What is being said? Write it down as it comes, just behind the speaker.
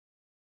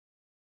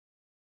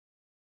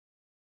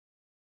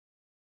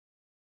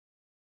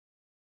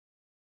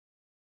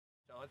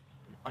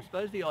I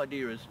suppose the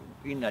idea is,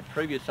 in that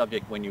previous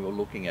subject when you were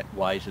looking at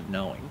ways of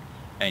knowing,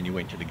 and you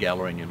went to the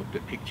gallery and you looked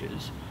at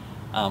pictures,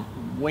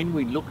 when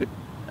we look at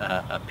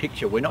a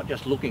picture, we're not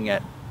just looking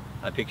at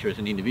a picture as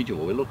an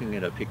individual, we're looking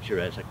at a picture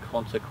as a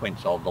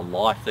consequence of the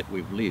life that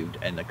we've lived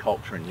and the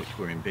culture in which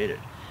we're embedded.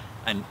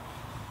 And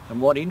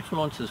what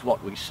influences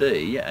what we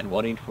see and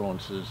what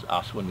influences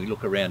us when we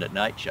look around at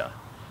nature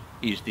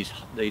is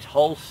these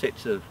whole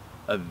sets of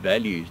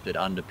values that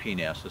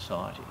underpin our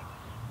society.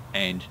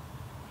 And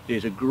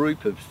there's a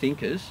group of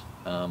thinkers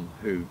and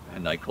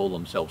they call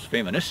themselves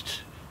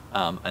feminists,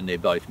 and they're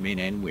both men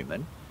and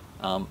women,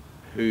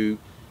 who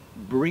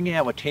bring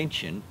our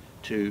attention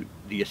to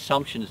the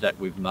assumptions that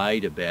we've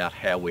made about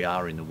how we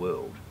are in the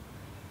world.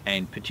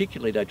 And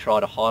particularly they try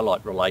to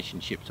highlight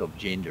relationships of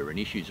gender and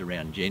issues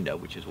around gender,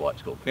 which is why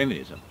it's called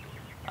feminism,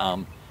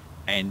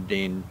 and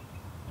then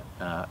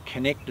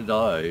connect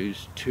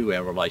those to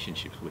our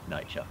relationships with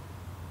nature,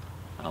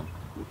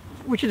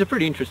 which is a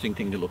pretty interesting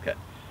thing to look at.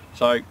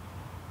 So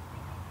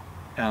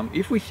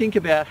if we think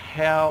about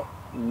how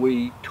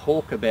we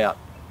talk about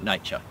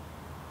nature,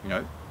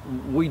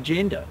 we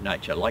gender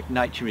nature, like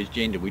nature is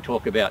gender. We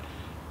talk about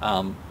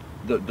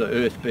the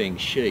earth being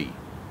she.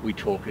 We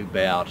talk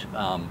about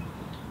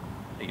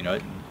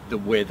the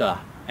weather,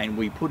 and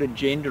we put a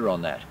gender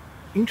on that.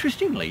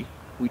 Interestingly,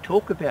 we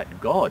talk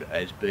about God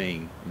as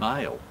being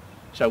male.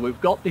 So we've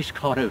got this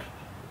kind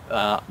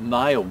of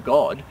male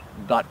God,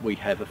 but we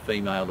have a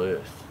female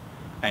earth.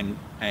 And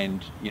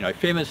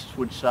feminists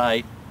would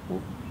say,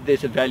 well,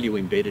 there's a value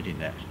embedded in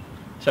that.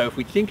 So if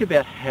we think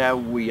about how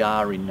we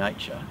are in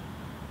nature,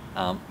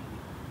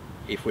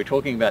 if we're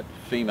talking about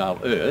female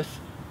earth,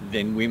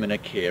 then women are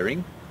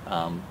caring.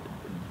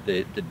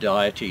 The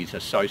deities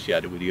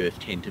associated with the earth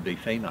tend to be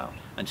female.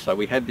 And so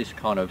we have this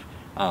kind of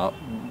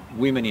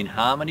women in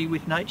harmony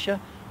with nature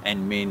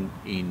and men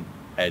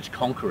as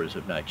conquerors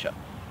of nature.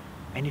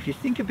 And if you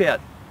think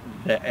about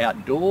the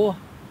outdoor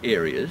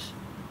areas,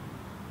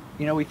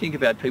 we think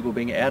about people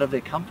being out of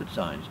their comfort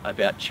zones,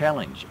 about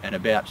challenge and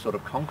about sort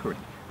of conquering.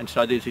 And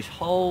so there's this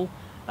whole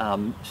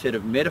set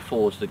of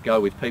metaphors that go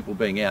with people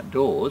being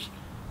outdoors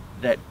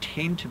that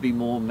tend to be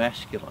more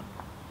masculine.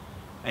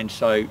 And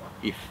so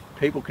if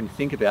people can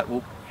think about,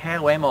 well,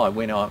 how am I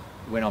when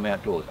I'm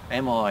outdoors?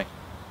 Am I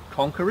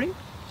conquering,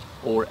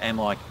 or am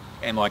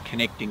I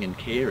connecting and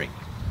caring?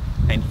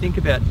 And think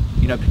about,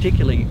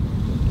 particularly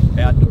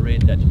outdoor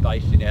ed that's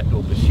based in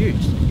outdoor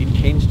pursuits, it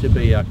tends to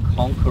be a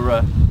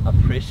conqueror,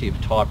 oppressive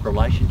type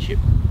relationship.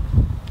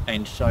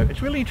 And so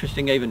it's really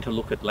interesting even to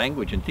look at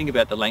language and think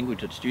about the language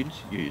that students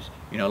use.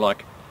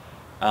 Like,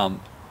 I'm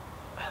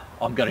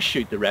going to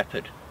shoot the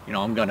rapid,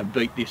 I'm going to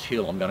beat this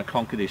hill, I'm going to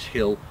conquer this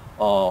hill.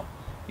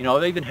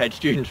 I've even had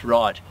students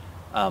write,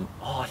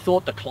 I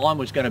thought the climb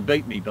was going to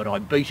beat me, but I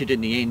beat it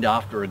in the end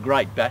after a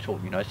great battle.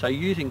 So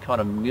using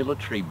kind of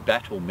military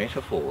battle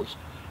metaphors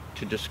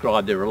to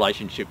describe their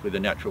relationship with the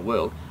natural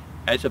world,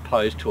 as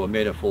opposed to a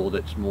metaphor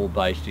that's more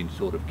based in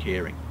sort of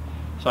caring.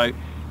 So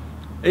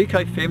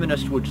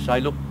ecofeminists would say,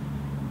 look,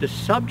 the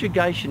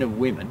subjugation of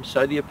women,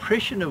 so the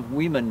oppression of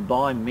women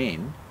by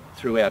men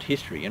throughout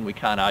history, and we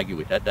can't argue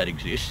with that, that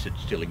exists, it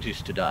still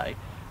exists today,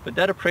 but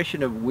that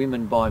oppression of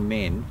women by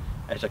men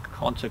as a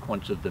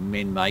consequence of the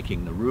men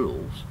making the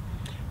rules,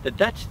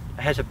 that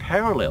has a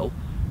parallel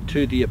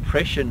to the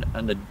oppression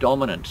and the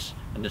dominance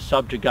and the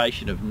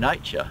subjugation of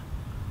nature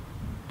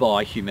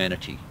by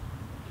humanity.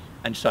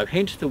 And so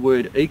hence the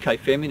word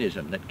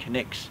ecofeminism, that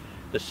connects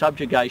the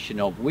subjugation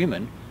of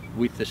women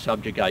with the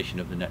subjugation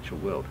of the natural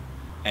world.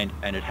 And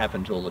it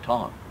happens all the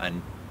time.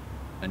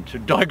 And to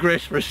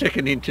digress for a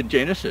second into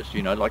Genesis,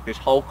 like this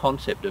whole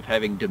concept of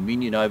having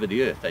dominion over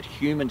the earth, that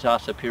humans are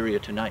superior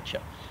to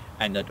nature,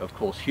 and that of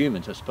course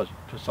humans are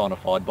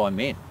personified by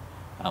men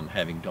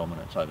having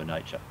dominance over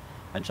nature.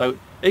 And so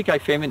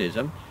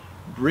ecofeminism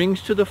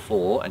brings to the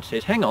fore and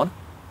says, hang on,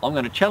 I'm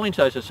going to challenge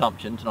those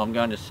assumptions, and I'm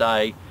going to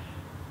say,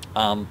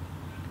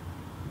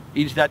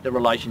 is that the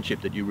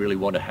relationship that you really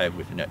want to have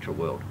with the natural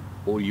world?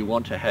 Or you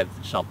want to have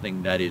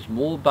something that is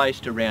more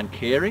based around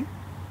caring,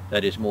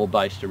 that is more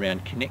based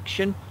around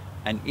connection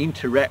and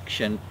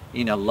interaction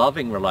in a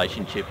loving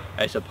relationship,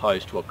 as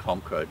opposed to a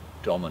conquered,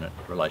 dominant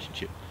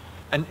relationship.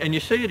 And you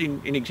see it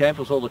in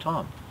examples all the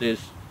time.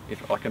 If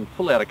I can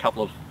pull out a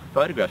couple of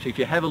photographs, if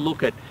you have a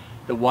look at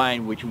the way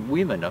in which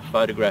women are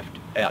photographed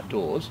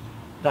outdoors,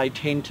 they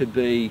tend to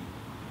be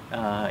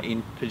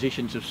in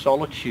positions of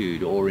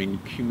solitude or in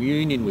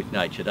communion with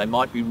nature. They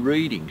might be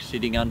reading,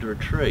 sitting under a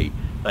tree.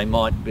 They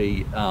might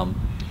be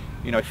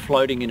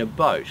floating in a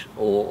boat,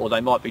 or they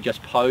might be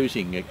just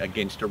posing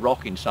against a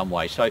rock in some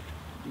way. So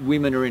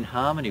women are in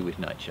harmony with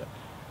nature.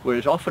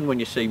 Whereas often when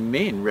you see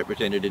men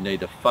represented in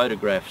either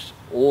photographs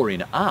or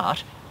in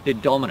art, they're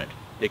dominant.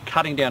 They're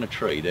cutting down a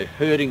tree, they're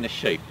herding the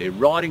sheep, they're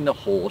riding the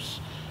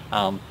horse,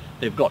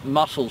 they've got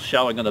muscles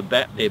showing on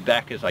their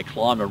back as they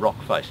climb a rock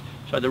face.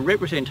 So the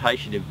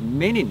representation of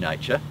men in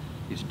nature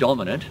is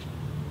dominant,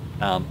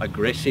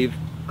 aggressive,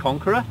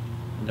 conqueror,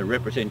 and the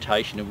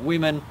representation of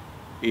women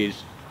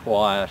is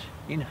quiet,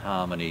 in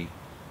harmony,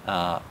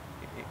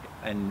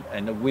 and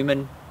the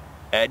women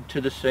add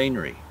to the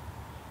scenery.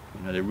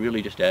 You know, they're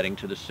really just adding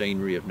to the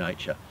scenery of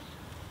nature.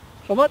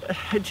 So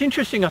it's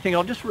interesting, I think,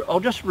 I'll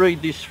just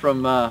read this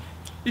from,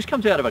 this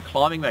comes out of a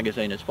climbing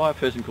magazine. It's by a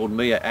person called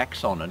Mia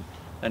Axon,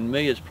 and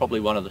Mia's probably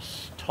one of the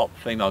top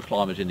female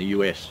climbers in the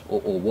US,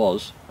 or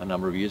was a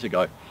number of years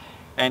ago.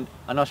 And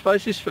I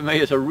suppose this for me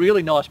is a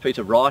really nice piece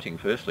of writing,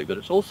 firstly, but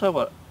it's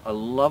also a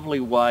lovely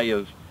way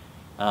of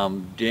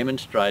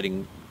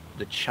demonstrating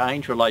the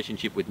changed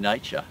relationship with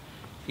nature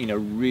in a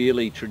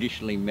really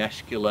traditionally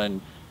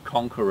masculine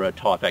conqueror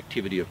type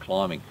activity of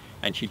climbing.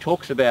 And she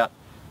talks about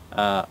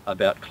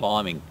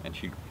climbing, and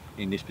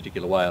in this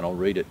particular way, and I'll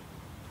read it.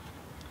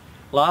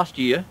 Last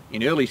year,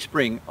 in early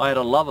spring, I had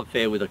a love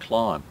affair with a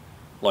climb.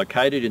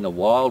 Located in the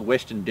wild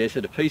western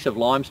desert, a piece of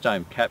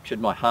limestone captured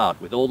my heart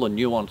with all the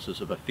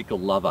nuances of a fickle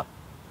lover.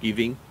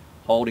 Giving,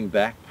 holding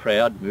back,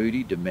 proud,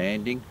 moody,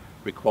 demanding,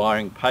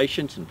 requiring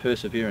patience and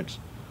perseverance.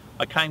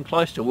 I came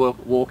close to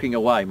walking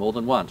away more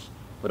than once,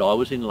 but I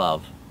was in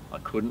love. I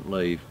couldn't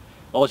leave.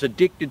 I was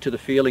addicted to the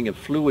feeling of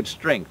fluid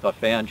strength I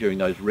found during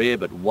those rare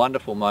but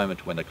wonderful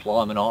moments when the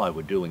climb and I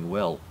were doing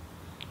well.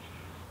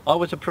 I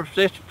was a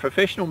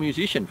professional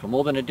musician for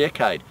more than a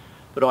decade,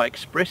 but I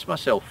expressed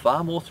myself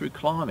far more through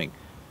climbing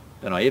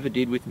than I ever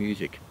did with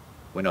music.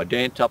 When I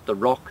dance up the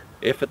rock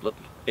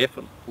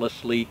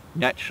effortlessly,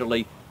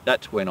 naturally,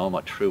 that's when I'm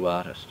a true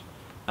artist.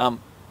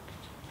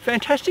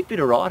 Fantastic bit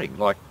of writing.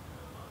 Like,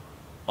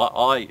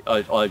 I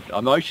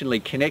emotionally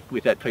connect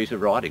with that piece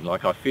of writing.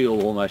 Like, I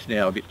feel almost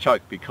now a bit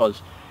choked,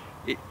 because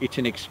it's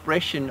an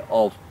expression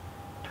of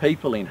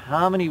people in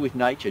harmony with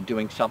nature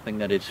doing something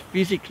that is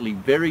physically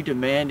very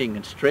demanding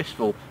and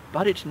stressful,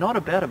 but it's not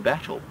about a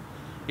battle.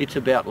 It's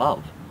about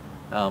love.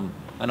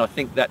 And I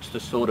think that's the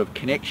sort of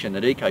connection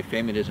that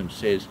ecofeminism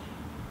says,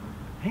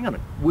 hang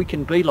on, we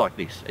can be like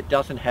this. It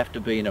doesn't have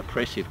to be an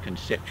oppressive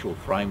conceptual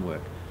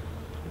framework.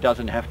 It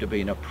doesn't have to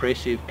be an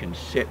oppressive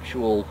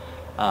conceptual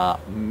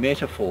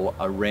metaphor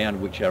around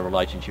which our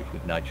relationships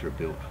with nature are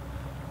built.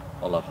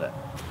 I love that.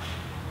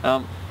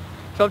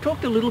 So I've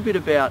talked a little bit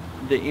about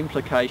the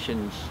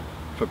implications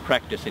for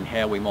practice in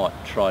how we might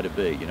try to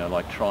be, you know,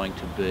 like trying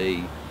to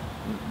be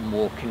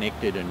more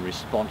connected and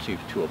responsive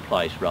to a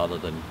place rather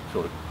than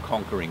sort of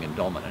conquering and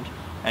dominant,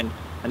 and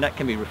that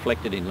can be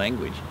reflected in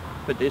language.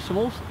 But there's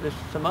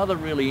some other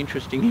really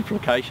interesting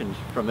implications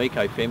from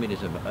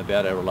ecofeminism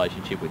about our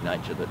relationship with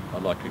nature that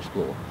I'd like to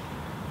explore.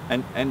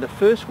 And the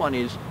first one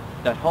is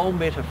that whole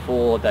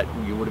metaphor that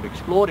you would have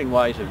explored in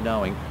Ways of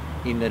Knowing,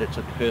 in that it's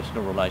a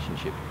personal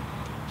relationship.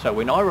 So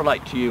when I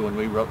relate to you and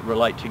we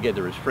relate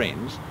together as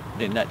friends,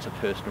 then that's a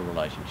personal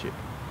relationship.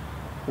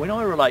 When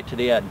I relate to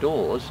the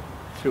outdoors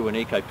through an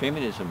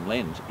ecofeminism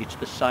lens, it's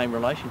the same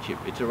relationship.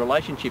 It's a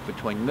relationship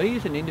between me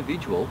as an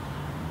individual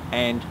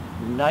and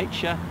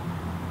nature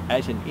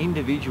as an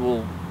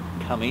individual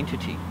come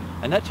entity.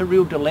 And that's a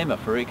real dilemma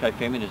for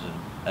ecofeminism.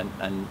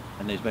 And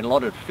there's been a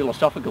lot of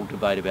philosophical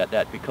debate about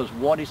that, because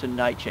what is a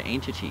nature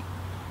entity?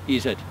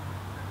 Is it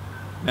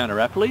Mount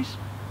Arapiles,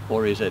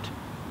 or is it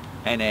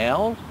an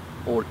owl,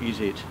 or is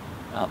it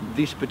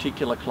this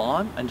particular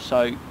climb? And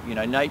so, you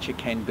know, nature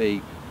can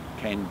be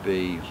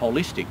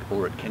holistic,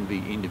 or it can be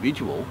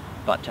individual,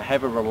 but to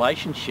have a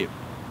relationship,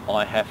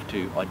 I have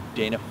to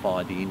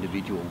identify the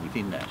individual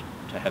within that,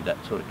 to have that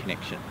sort of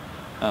connection.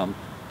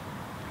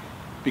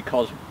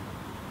 Because,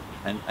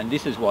 and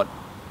this is what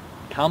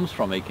comes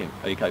from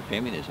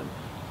ecofeminism,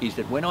 is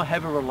that when I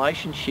have a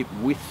relationship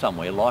with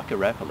somewhere like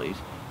Arapiles,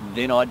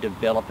 then I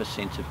develop a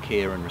sense of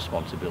care and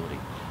responsibility.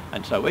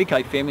 And so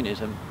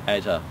ecofeminism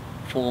as a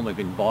form of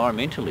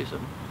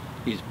environmentalism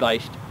is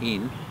based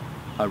in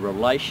a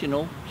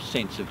relational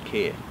sense of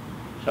care.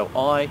 So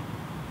I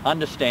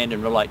understand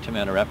and relate to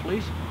Mount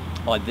Arapiles.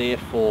 I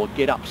therefore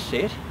get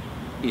upset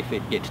if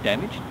it gets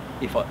damaged.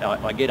 If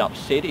I get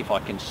upset if I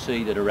can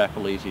see that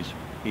Arapiles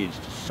is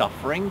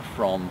suffering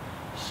from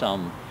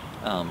some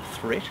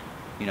threat,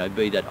 you know,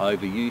 be that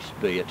overuse,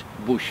 be it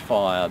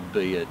bushfire,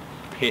 be it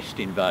pest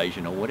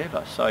invasion or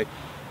whatever. So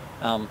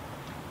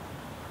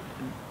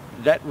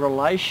that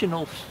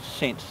relational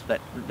sense,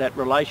 that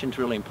relation's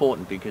really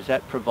important, because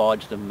that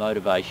provides the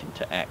motivation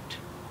to act.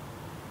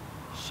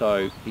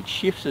 So it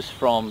shifts us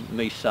from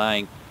me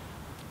saying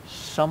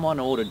someone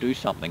ought to do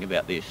something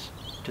about this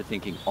to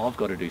thinking I've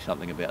got to do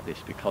something about this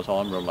because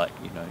I'm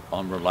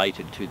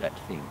related to that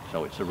thing.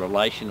 So it's a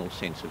relational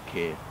sense of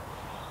care.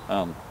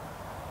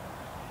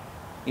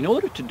 In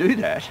order to do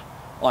that,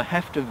 I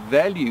have to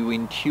value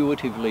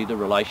intuitively the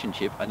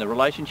relationship, and the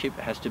relationship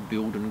has to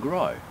build and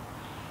grow.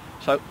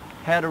 So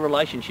how do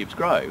relationships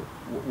grow?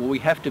 Well, we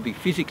have to be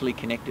physically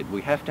connected.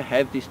 We have to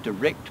have this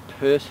direct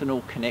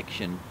personal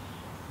connection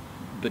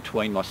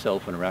between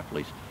myself and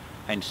Arapiles.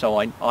 And so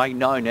I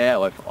know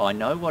now, if I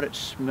know what it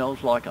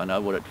smells like, I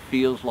know what it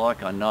feels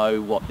like, I know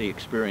what the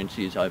experience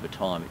is over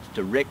time. It's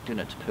direct and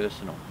it's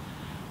personal.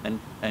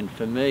 And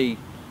for me,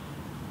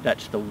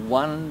 that's the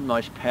one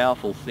most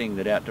powerful thing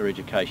that outdoor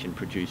education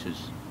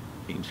produces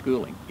in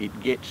schooling.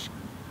 It gets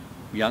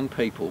young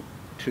people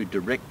to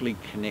directly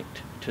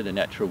connect to the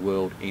natural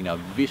world in a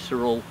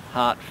visceral,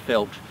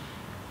 heartfelt,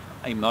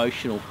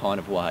 emotional kind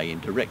of way, in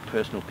direct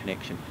personal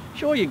connection.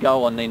 Sure, you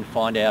go and then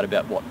find out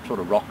about what sort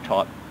of rock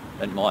type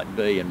it might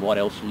be and what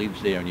else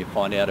lives there, and you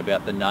find out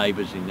about the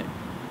neighbours in it.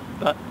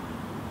 But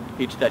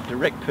it's that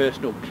direct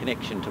personal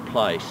connection to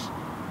place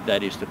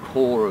that is the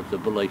core of the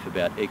belief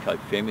about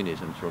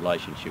ecofeminism's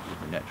relationship with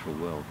the natural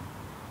world.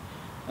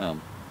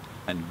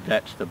 And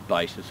that's the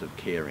basis of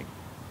caring.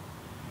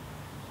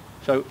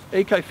 So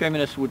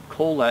ecofeminists would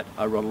call that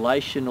a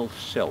relational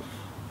self.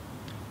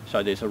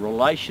 So there's a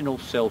relational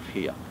self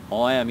here.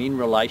 I am in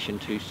relation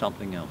to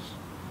something else.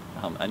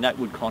 And that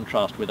would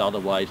contrast with other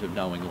ways of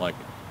knowing, like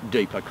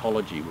deep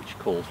ecology, which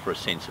calls for a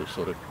sense of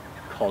sort of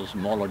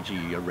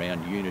cosmology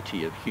around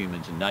unity of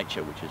humans and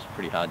nature, which is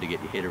pretty hard to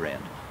get your head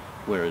around.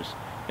 Whereas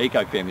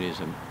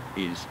ecofeminism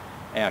is,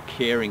 our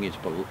caring is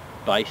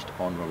based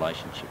on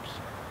relationships.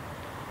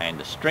 And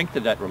the strength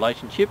of that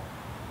relationship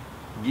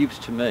gives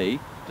to me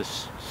the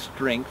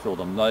strength or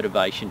the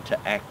motivation to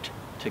act,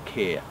 to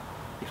care.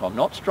 If I'm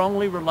not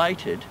strongly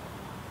related,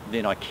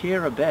 then I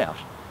care about,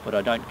 but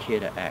I don't care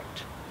to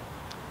act.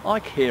 I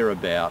care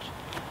about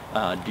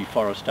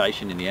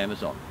deforestation in the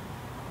Amazon.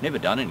 Never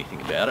done anything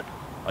about it.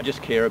 I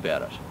just care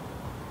about it.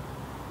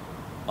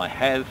 I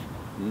have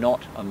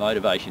not a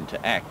motivation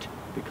to act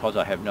because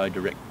I have no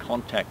direct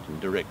contact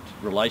and direct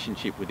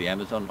relationship with the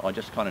Amazon. I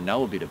just kind of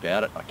know a bit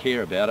about it. I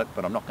care about it,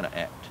 but I'm not going to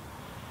act.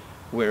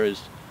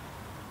 Whereas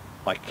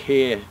I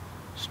care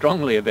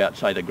strongly about,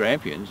 say, the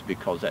Grampians,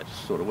 because that's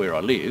sort of where I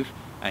live,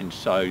 and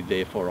so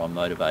therefore I'm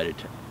motivated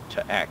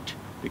to act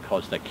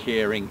because the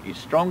caring is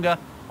stronger,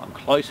 I'm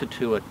closer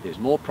to it, there's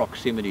more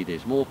proximity,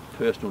 there's more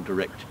personal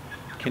direct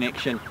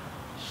connection,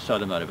 so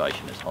the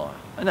motivation is higher.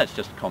 And that's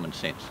just common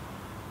sense.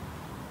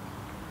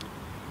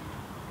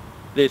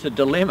 There's a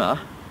dilemma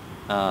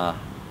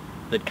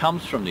that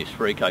comes from this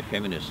for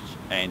ecofeminists,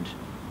 and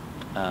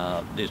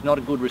there's not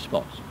a good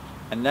response.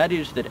 And that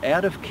is that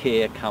out of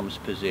care comes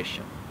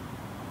possession.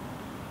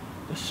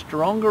 The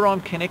stronger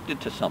I'm connected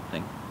to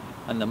something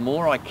and the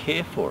more I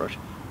care for it,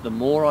 the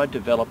more I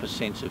develop a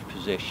sense of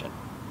possession.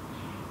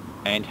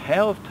 And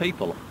how have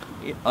people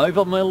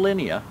over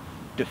millennia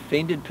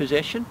defended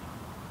possession?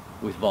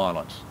 With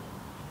violence.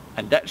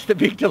 And that's the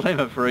big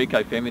dilemma for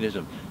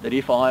ecofeminism, that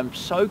if I'm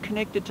so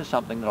connected to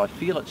something that I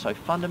feel it's so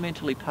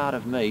fundamentally part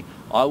of me,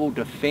 I will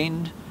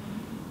defend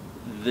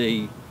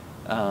the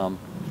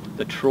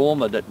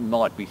trauma that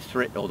might be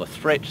or the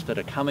threats that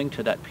are coming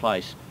to that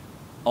place,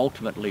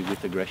 ultimately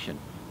with aggression.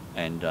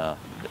 And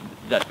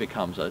that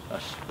becomes a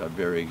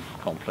very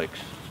complex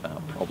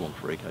problem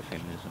for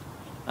ecofeminism.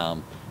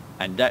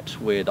 And that's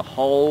where the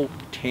whole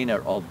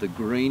tenor of the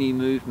greenie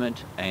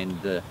movement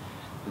and the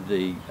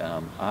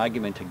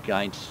argument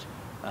against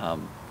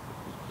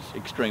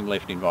extreme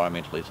left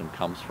environmentalism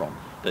comes from.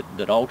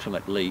 That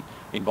ultimately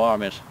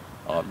environmentalists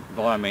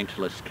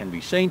can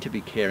be seen to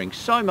be caring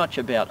so much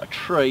about a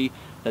tree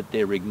that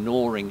they're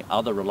ignoring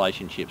other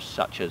relationships,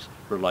 such as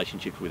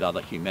relationships with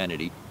other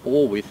humanity,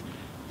 or with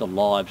the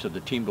lives of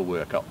the timber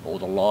worker, or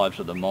the lives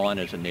of the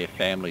miners and their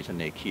families and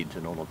their kids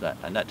and all of that.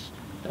 And that's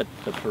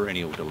the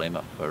perennial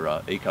dilemma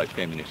for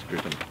eco-feminist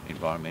driven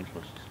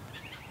environmentalists.